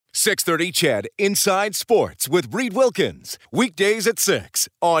630 CHED Inside Sports with Reed Wilkins. Weekdays at 6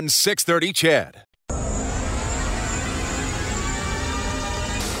 on 630 CHED.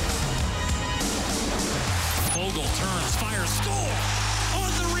 Vogel turns, fires, score! On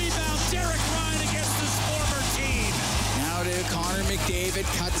the rebound, Derek Ryan against his former team. Now to Connor McDavid,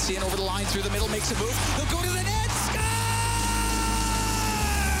 cuts in over the line through the middle, makes a move. He'll go to the net, scores!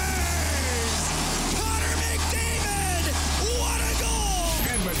 Connor McDavid, what a goal!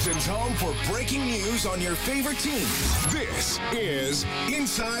 Edmonton's home for breaking news on your favorite teams. This is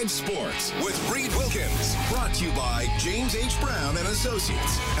Inside Sports with Reed Wilkins. Brought to you by James H. Brown and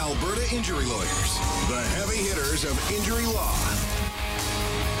Associates, Alberta Injury Lawyers, the heavy hitters of injury law.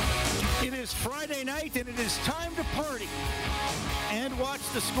 It is Friday night, and it is time to party and watch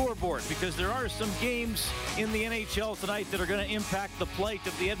the scoreboard, because there are some games in the NHL tonight that are going to impact the plight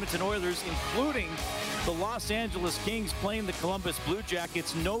of the Edmonton Oilers, including the Los Angeles Kings playing the Columbus Blue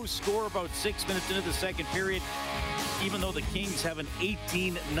Jackets. No score about 6 minutes into the second period, even though the Kings have an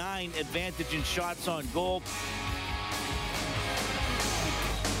 18-9 advantage in shots on goal.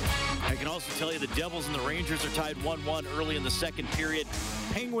 I can also tell you the Devils and the Rangers are tied 1-1 early in the second period.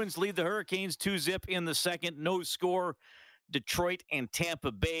 Penguins lead the Hurricanes 2-0 in the second. No score. Detroit and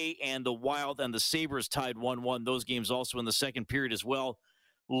Tampa Bay, and the Wild and the Sabres tied 1-1. Those games also in the second period as well.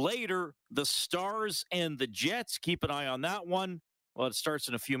 Later, the Stars and the Jets. Keep an eye on that one. Well, it starts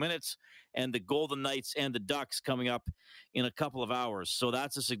in a few minutes. And the Golden Knights and the Ducks coming up in a couple of hours. So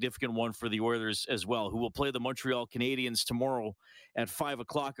that's a significant one for the Oilers as well, who will play the Montreal Canadiens tomorrow at 5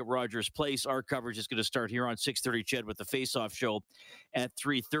 o'clock at Rogers Place. Our coverage is going to start here on 630 CHED with the Face-Off Show at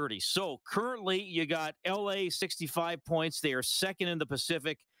 3:30. So currently you got LA 65 points. They are second in the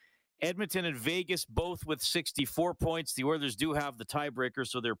Pacific. Edmonton and Vegas both with 64 points. The Oilers do have the tiebreaker,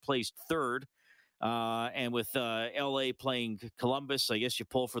 so they're placed third. And with LA playing Columbus, I guess you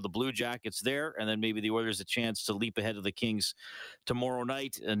pull for the Blue Jackets there, and then maybe the Oilers a chance to leap ahead of the Kings tomorrow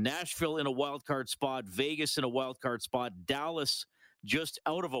night. Nashville in a wild card spot, Vegas in a wild card spot, Dallas just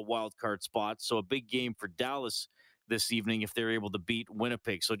out of a wild card spot. So a big game for Dallas this evening if they're able to beat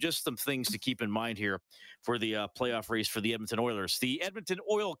Winnipeg. So just some things to keep in mind here for the playoff race for the Edmonton Oilers. The Edmonton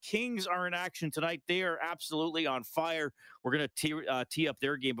Oil Kings are in action tonight. They are absolutely on fire. We're going to tee up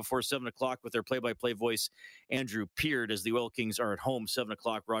their game before 7 o'clock with their play-by-play voice, Andrew Peard, as the Oil Kings are at home, 7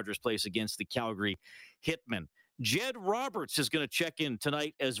 o'clock, Rogers Place against the Calgary Hitmen. Jed Roberts is going to check in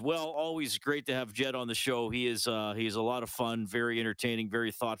tonight as well. Always great to have Jed on the show. He is a lot of fun, very entertaining,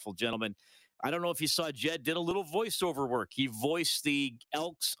 very thoughtful gentleman. I don't know if you saw Jed did a little voiceover work. He voiced the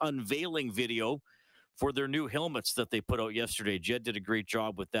Elks unveiling video for their new helmets that they put out yesterday. Jed did a great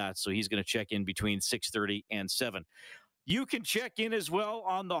job with that, so he's going to check in between 6:30 and 7. You can check in as well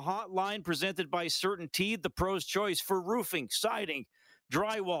on the hotline presented by CertainTeed, the pro's choice for roofing, siding,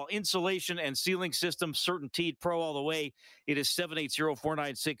 drywall, insulation, and ceiling systems. CertainTeed Pro all the way. It is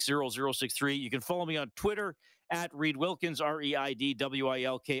 780-496-0063. You can follow me on Twitter at Reed Wilkins,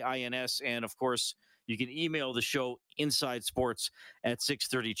 ReidWilkins. And, of course, you can email the show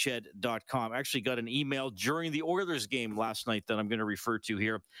insidesports@630ched.com. I actually got an email during the Oilers game last night that I'm going to refer to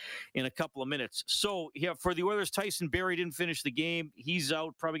here in a couple of minutes. So, yeah, for the Oilers, Tyson Barrie didn't finish the game. He's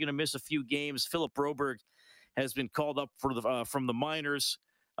out, probably going to miss a few games. Philip Broberg has been called up for from the minors.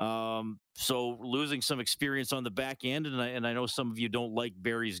 So losing some experience on the back end, and I know some of you don't like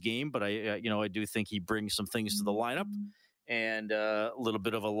Barry's game, but I do think he brings some things to the lineup, and a little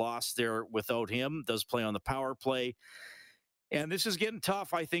bit of a loss there without him. Does play on the power play, and this is getting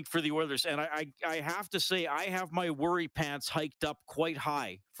tough, I think, for the Oilers. And I have to say, I have my worry pants hiked up quite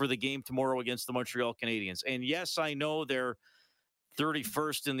high for the game tomorrow against the Montreal Canadiens. And yes, I know they're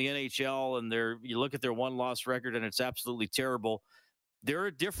 31st in the NHL, and you look at their one-loss record, and it's absolutely terrible. They're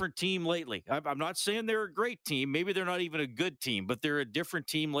a different team lately. I'm not saying they're a great team. Maybe they're not even a good team, but they're a different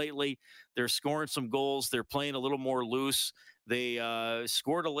team lately. They're scoring some goals. They're playing a little more loose. They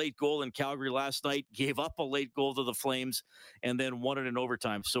scored a late goal in Calgary last night, gave up a late goal to the Flames, and then won it in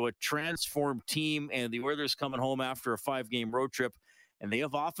overtime. So a transformed team, and the Oilers coming home after a 5-game road trip, and they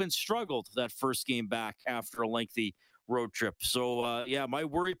have often struggled that first game back after a lengthy road trip. So, my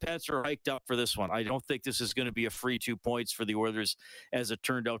worry pants are hiked up for this one. I don't think this is going to be a free 2 points for the Oilers, as it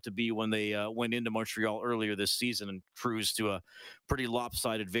turned out to be when they went into Montreal earlier this season and cruised to a pretty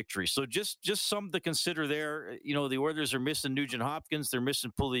lopsided victory. So just something to consider there. You know, the Oilers are missing Nugent Hopkins. They're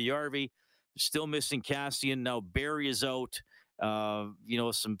missing Puljujarvi. They're still missing Cassian. Now Barrie is out.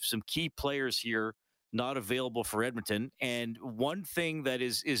 Some key players here not available for Edmonton. And one thing that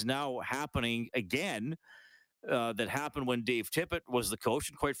is now happening again, that happened when Dave Tippett was the coach,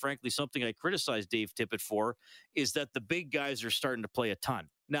 and quite frankly, something I criticized Dave Tippett for, is that the big guys are starting to play a ton.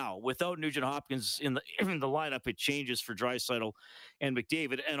 Now, without Nugent Hopkins in the in the lineup, it changes for Draisaitl and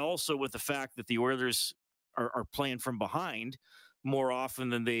McDavid, and also with the fact that the Oilers are playing from behind more often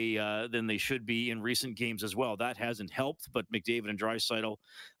than they should be in recent games as well. That hasn't helped, but McDavid and Draisaitl,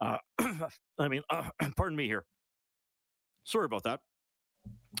 pardon me here. Sorry about that.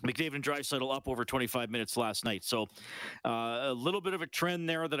 McDavid and Draisaitl up over 25 minutes last night. So a little bit of a trend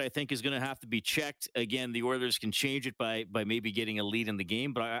there that I think is going to have to be checked. Again, the Oilers can change it by maybe getting a lead in the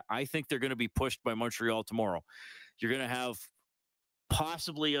game, but I think they're going to be pushed by Montreal tomorrow. You're going to have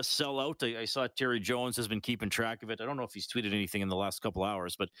possibly a sellout. I saw Terry Jones has been keeping track of it. I don't know if he's tweeted anything in the last couple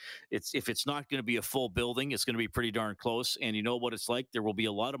hours, but if it's not going to be a full building, it's going to be pretty darn close. And you know what it's like. There will be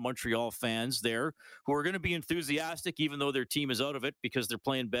a lot of Montreal fans there who are going to be enthusiastic, even though their team is out of it, because they're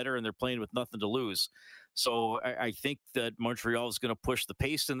playing better and they're playing with nothing to lose. So I think that Montreal is going to push the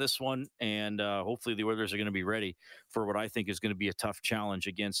pace in this one, and hopefully the Oilers are going to be ready for what I think is going to be a tough challenge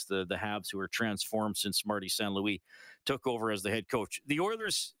against the Habs, who are transformed since Marty St. Louis took over as the head coach. The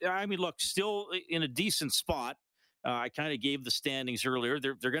Oilers, I mean, look, still in a decent spot. I kind of gave the standings earlier.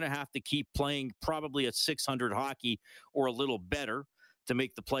 They're going to have to keep playing probably at .600 hockey or a little better to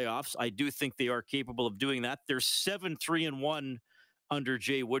make the playoffs. I do think they are capable of doing that. They're 7-3-1 under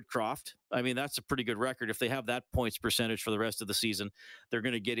Jay Woodcroft. I mean, that's a pretty good record. If they have that points percentage for the rest of the season, they're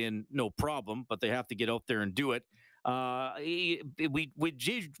going to get in no problem, but they have to get out there and do it. When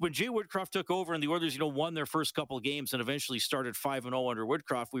Jay Woodcroft took over and the Oilers, won their first couple of games and eventually started 5-0 under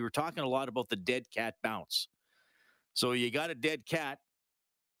Woodcroft, we were talking a lot about the dead cat bounce. So you got a dead cat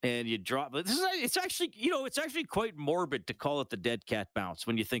and you drop. But it's actually quite morbid to call it the dead cat bounce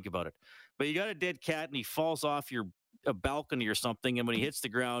when you think about it. But you got a dead cat and he falls off a balcony or something, and when he hits the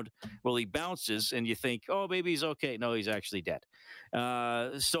ground, well, he bounces, and you think, oh, maybe he's okay. No, he's actually dead.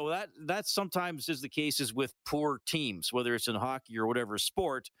 So that sometimes is the cases with poor teams, whether it's in hockey or whatever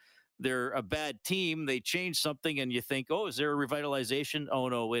sport. They're a bad team. They change something, and you think, oh, is there a revitalization? Oh,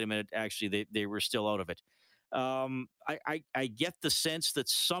 no, wait a minute. Actually, they were still out of it. I get the sense that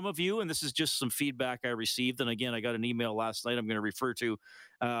some of you, and this is just some feedback I received, and again, I got an email last night I'm going to refer to.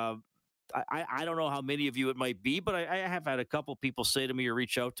 I don't know how many of you it might be, but I have had a couple people say to me or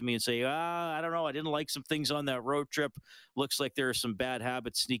reach out to me and say, I don't know, I didn't like some things on that road trip. Looks like there are some bad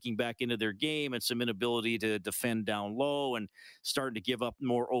habits sneaking back into their game and some inability to defend down low and starting to give up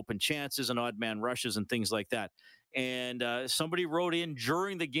more open chances and odd man rushes and things like that. And somebody wrote in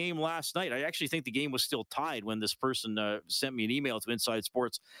during the game last night. I actually think the game was still tied when this person sent me an email to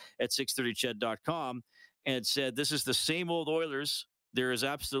insidesports@630ched.com and said, this is the same old Oilers. There is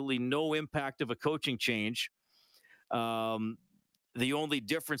absolutely no impact of a coaching change. The only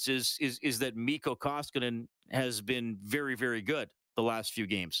difference is that Mikko Koskinen has been very, very good the last few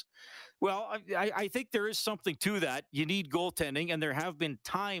games. Well, I think there is something to that. You need goaltending, and there have been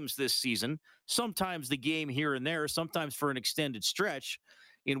times this season, sometimes the game here and there, sometimes for an extended stretch,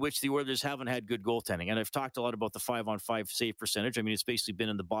 in which the Oilers haven't had good goaltending. And I've talked a lot about the 5-on-5 save percentage. I mean, it's basically been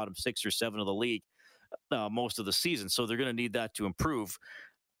in the bottom 6 or 7 of the league most of the season, so they're going to need that to improve.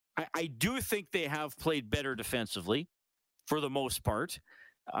 I do think they have played better defensively for the most part.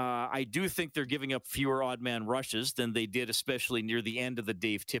 I do think they're giving up fewer odd man rushes than they did, especially near the end of the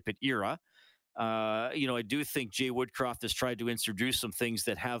Dave Tippett era. I do think Jay Woodcroft has tried to introduce some things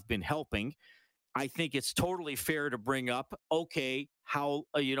that have been helping. I think it's totally fair to bring up, okay, how,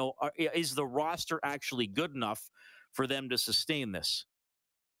 is the roster actually good enough for them to sustain this?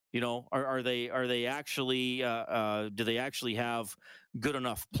 Are they actually do they actually have good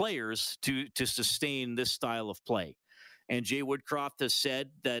enough players to sustain this style of play? And Jay Woodcroft has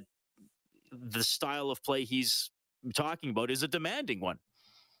said that the style of play he's talking about is a demanding one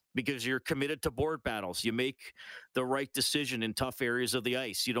because you're committed to board battles. You make the right decision in tough areas of the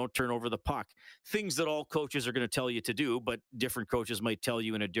ice. You don't turn over the puck. Things that all coaches are going to tell you to do, but different coaches might tell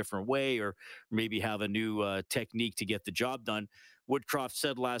you in a different way or maybe have a new technique to get the job done. Woodcroft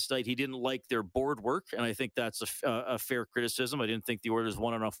said last night he didn't like their board work, and I think that's a fair criticism. I didn't think the Oilers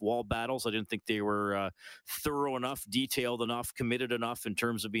won enough wall battles. I didn't think they were thorough enough, detailed enough, committed enough in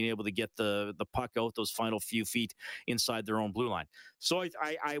terms of being able to get the puck out those final few feet inside their own blue line. So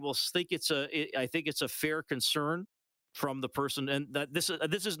I will think I think it's a fair concern from the person, and that this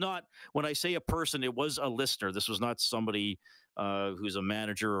is not, when I say a person, it was a listener. This was not somebody who's a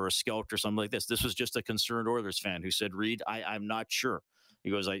manager or a scout or something like this. This was just a concerned Oilers fan who said, Reed, I'm not sure.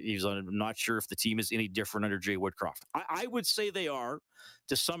 He goes, I'm not sure if the team is any different under Jay Woodcroft. I would say they are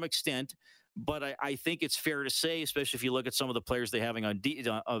to some extent, But I think it's fair to say, especially if you look at some of the players they have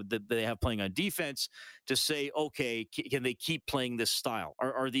playing on defense, to say, okay, can they keep playing this style?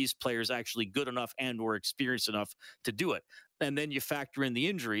 Are these players actually good enough and/or experienced enough to do it? And then you factor in the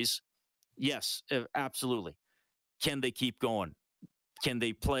injuries. Yes, absolutely. Can they keep going? Can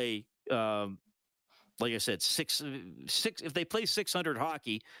they play? Like I said, six. If they play 600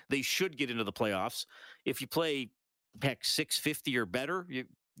 hockey, they should get into the playoffs. If you play, heck, 650 or better,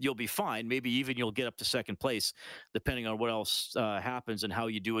 you'll be fine. Maybe even you'll get up to second place, depending on what else happens and how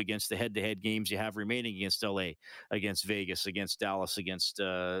you do against the head-to-head games you have remaining against LA, against Vegas, against Dallas, against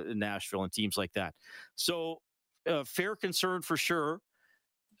Nashville, and teams like that. So, fair concern for sure.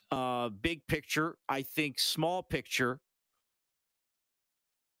 Big picture, I think. Small picture,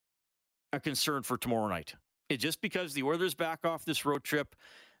 a concern for tomorrow night. Just because the Oilers back off this road trip.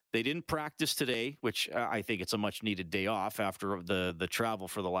 They didn't practice today, which I think it's a much-needed day off after the travel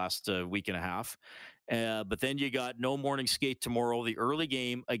for the last week and a half. But then you got no morning skate tomorrow, the early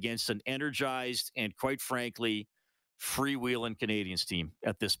game against an energized and, quite frankly, freewheeling Canadiens team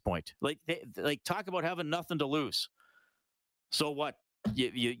at this point. Like talk about having nothing to lose. So what?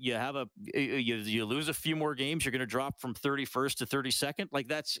 You lose a few more games, you're going to drop from 31st to 32nd. Like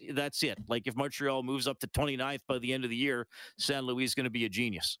that's it. Like if Montreal moves up to 29th by the end of the year, San Luis is going to be a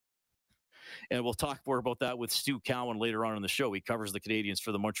genius. And we'll talk more about that with Stu Cowan later on in the show. He covers the Canadiens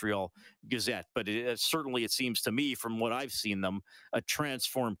for the Montreal Gazette. But certainly it seems to me, from what I've seen them, a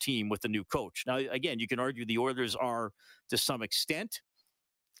transformed team with a new coach. Now, again, you can argue the Oilers are to some extent,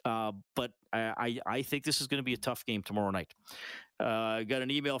 but I think this is going to be a tough game tomorrow night. I got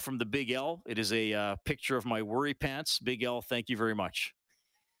an email from the Big L. It is a picture of my worry pants. Big L, thank you very much.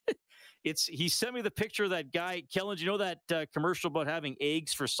 He sent me the picture of that guy. Kellen, do you know that commercial about having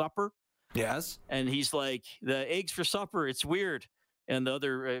eggs for supper? Yes. And he's like, the eggs for supper, it's weird. And the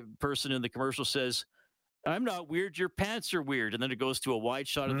other person in the commercial says, I'm not weird, your pants are weird. And then it goes to a wide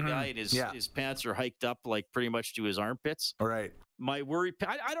shot of the guy, and his pants are hiked up like pretty much to his armpits. All right. My worry,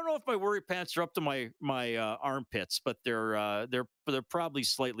 I don't know if my worry pants are up to my armpits, but they're probably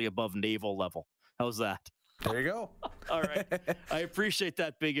slightly above navel level. How's that? There you go. All right. I appreciate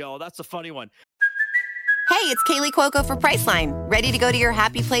that, Big L. That's a funny one. Hey, it's Kaylee Cuoco for Priceline. Ready to go to your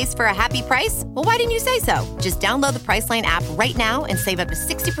happy place for a happy price? Well, why didn't you say so? Just download the Priceline app right now and save up to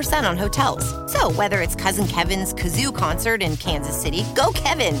 60% on hotels. So whether it's Cousin Kevin's Kazoo Concert in Kansas City, go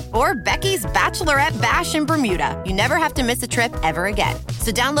Kevin, or Becky's Bachelorette Bash in Bermuda, you never have to miss a trip ever again.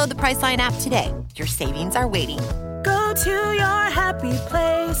 So download the Priceline app today. Your savings are waiting. Go to your happy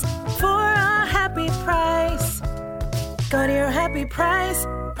place for a happy price. Go to your happy price,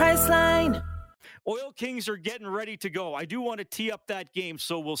 Priceline. Oil Kings are getting ready to go. I do want to tee up that game,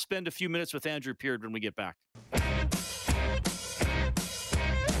 so we'll spend a few minutes with Andrew Peard when we get back.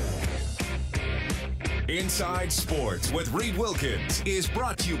 Inside Sports with Reed Wilkins is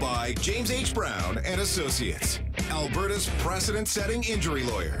brought to you by James H. Brown and Associates, Alberta's precedent-setting injury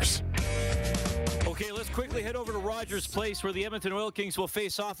lawyers. Okay, let's quickly head over to Rogers Place, where the Edmonton Oil Kings will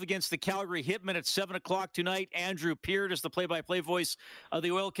face off against the Calgary Hitmen at 7 o'clock tonight. Andrew Peard is the play-by-play voice of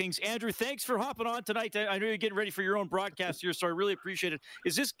the Oil Kings. Andrew, thanks for hopping on tonight. I know you're getting ready for your own broadcast here, so I really appreciate it.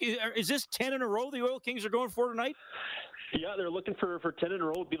 Is this 10 in a row the Oil Kings are going for tonight? Yeah, they're looking for 10 in a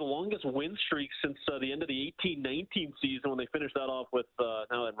row. It would be the longest win streak since the end of the 18-19 season when they finished that off with,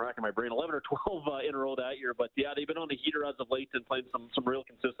 now I'm racking my brain, 11 or 12 in a row that year. But, yeah, they've been on the heater as of late and playing some real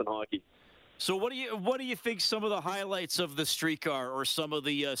consistent hockey. So what do you think some of the highlights of the streak are, or some of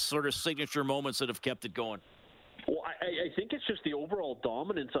the sort of signature moments that have kept it going? Well, I think it's just the overall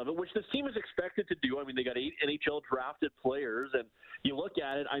dominance of it, which this team is expected to do. I mean, they got 8 NHL drafted players, and you look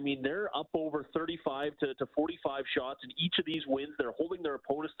at it, I mean, they're up over 35 to 45 shots in each of these wins. They're holding their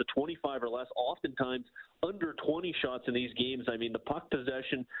opponents to 25 or less, oftentimes under 20 shots in these games. I mean, the puck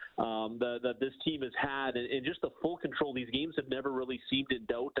possession that this team has had, and just the full control. These games have never really seemed in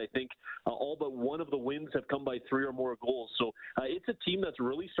doubt. I think all but one of the wins have come by 3 or more goals. So it's a team that's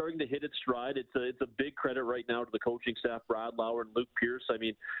really starting to hit its stride. It's a big credit right now to the coaching staff, Brad Lauer and Luke Pierce. I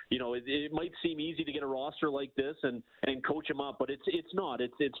mean, you know, it might seem easy to get a roster like this and coach them up, but it's not.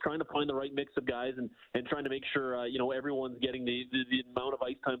 It's trying to find the right mix of guys and trying to make sure, you know, everyone's getting the amount of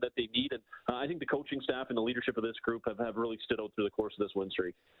ice time that they need. And I think the coaching staff and the leadership of this group have really stood out through the course of this win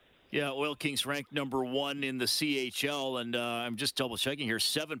streak. Yeah, Oil Kings ranked number 1 in the CHL, and I'm just double-checking here.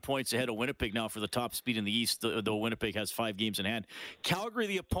 7 points ahead of Winnipeg now for the top speed in the East, though Winnipeg has 5 games in hand. Calgary,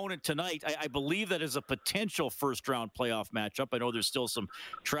 the opponent tonight, I believe that is a potential first-round playoff matchup. I know there's still some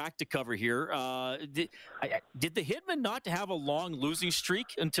track to cover here. Did the Hitmen not have a long losing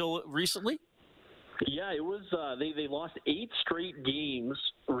streak until recently? Yeah, it was. They lost 8 straight games,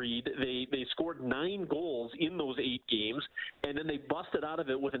 Reed. They scored 9 goals in those 8 games, and then they busted out of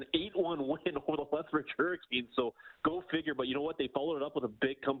it with an 8-1 win over the Lethbridge Hurricanes. So go figure. But you know what? They followed it up with a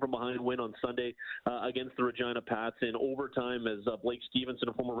big come-from-behind win on Sunday against the Regina Pats in overtime as Blake Stevenson,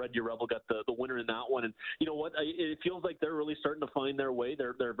 a former Red Deer Rebel, got the winner in that one. And you know what? It feels like they're really starting to find their way.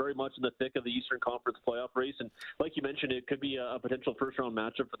 They're very much in the thick of the Eastern Conference playoff race. And like you mentioned, it could be a potential first-round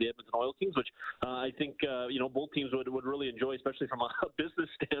matchup for the Edmonton Oil Kings, which I think both teams would really enjoy, especially from a business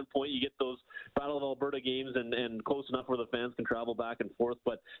standpoint. You get those Battle of Alberta games and close enough where the fans can travel back and forth.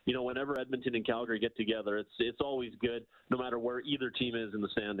 But whenever Edmonton and Calgary get together, it's always good, no matter where either team is in the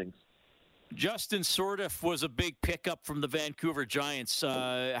standings. Justin Sordiff was a big pickup from the Vancouver Giants.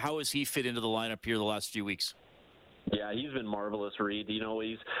 How has he fit into the lineup here the last few weeks? Yeah, he's been marvelous, Reed.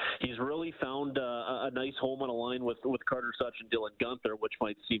 He's really found a nice home on a line with Carter Such and Dylan Gunther, which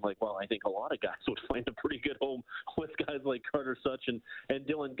might seem like, well, I think a lot of guys would find a pretty good home with guys like Carter Such and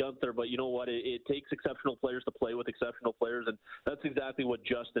Dylan Gunther. But you know what? It takes exceptional players to play with exceptional players, and that's exactly what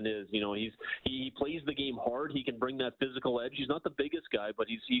Justin is. He plays the game hard. He can bring that physical edge. He's not the biggest guy, but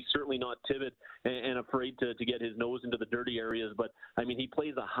he's certainly not timid and afraid to get his nose into the dirty areas. But, I mean, he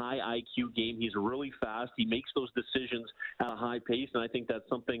plays a high IQ game. He's really fast. He makes those decisions at a high pace, and I think that's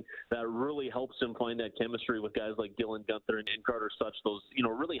something that really helps him find that chemistry with guys like Dylan Gunther and Carter Such, those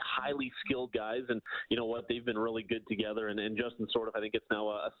really highly skilled guys. And you know what, they've been really good together. And Justin Sordiff, I think it's now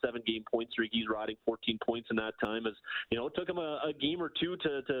a 7-game point streak. He's riding 14 points in that time. As it took him a game or two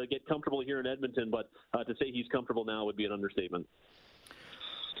to get comfortable here in Edmonton, but to say he's comfortable now would be an understatement.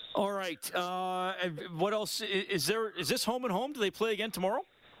 All right, what else is there? Is this home and home? Do they play again tomorrow?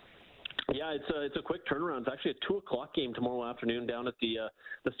 Yeah, it's a quick turnaround. It's actually a 2:00 game tomorrow afternoon down at the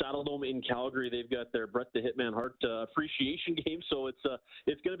Saddle Dome in Calgary. They've got their Brett the Hitman Hart appreciation game, so it's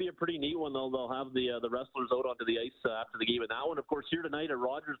going to be a pretty neat one. They'll have the wrestlers out onto the ice after the game. And that one, of course, here tonight at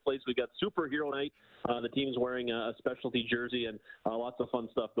Rogers Place, we got Superhero Night. The team's wearing a specialty jersey, and lots of fun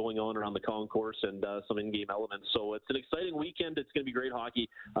stuff going on around the concourse and some in-game elements. So it's an exciting weekend. It's going to be great hockey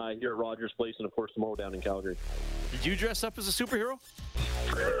here at Rogers Place, and of course tomorrow down in Calgary. Did you dress up as a superhero?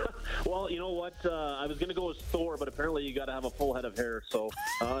 Well, you know what? I was going to go as Thor, but apparently you got to have a full head of hair. So,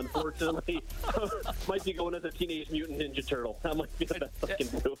 unfortunately, might be going as a Teenage Mutant Ninja Turtle. That might be the best I can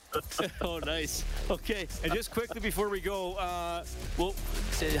do. Oh, nice. Okay, and just quickly before we go, how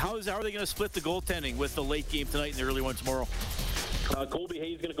are they going to split the goaltending with the late game tonight and the early one tomorrow? Colby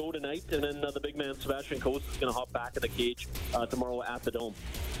Hayes is going to go tonight, and then the big man Sebastian Coates is going to hop back in the cage tomorrow at the Dome.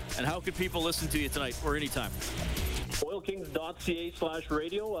 And how can people listen to you tonight or anytime?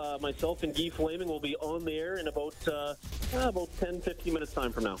 oilkings.ca/radio. Myself and Guy Flaming will be on the air in about 10-15 minutes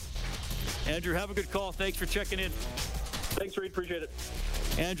time from now. Andrew, have a good call. Thanks for checking in. Thanks, Reed. Appreciate it.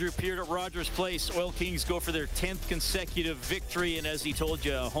 Andrew Peard at Rogers Place. Oil Kings go for their 10th consecutive victory, and as he told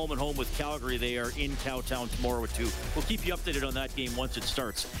you, home and home with Calgary. They are in Cowtown tomorrow at 2. We'll keep you updated on that game once it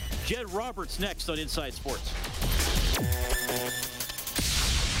starts. Jed Roberts next on Inside Sports.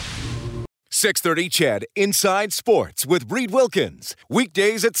 6:30 CHED Inside Sports with Reed Wilkins.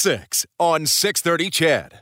 Weekdays at 6 on 6:30 CHED.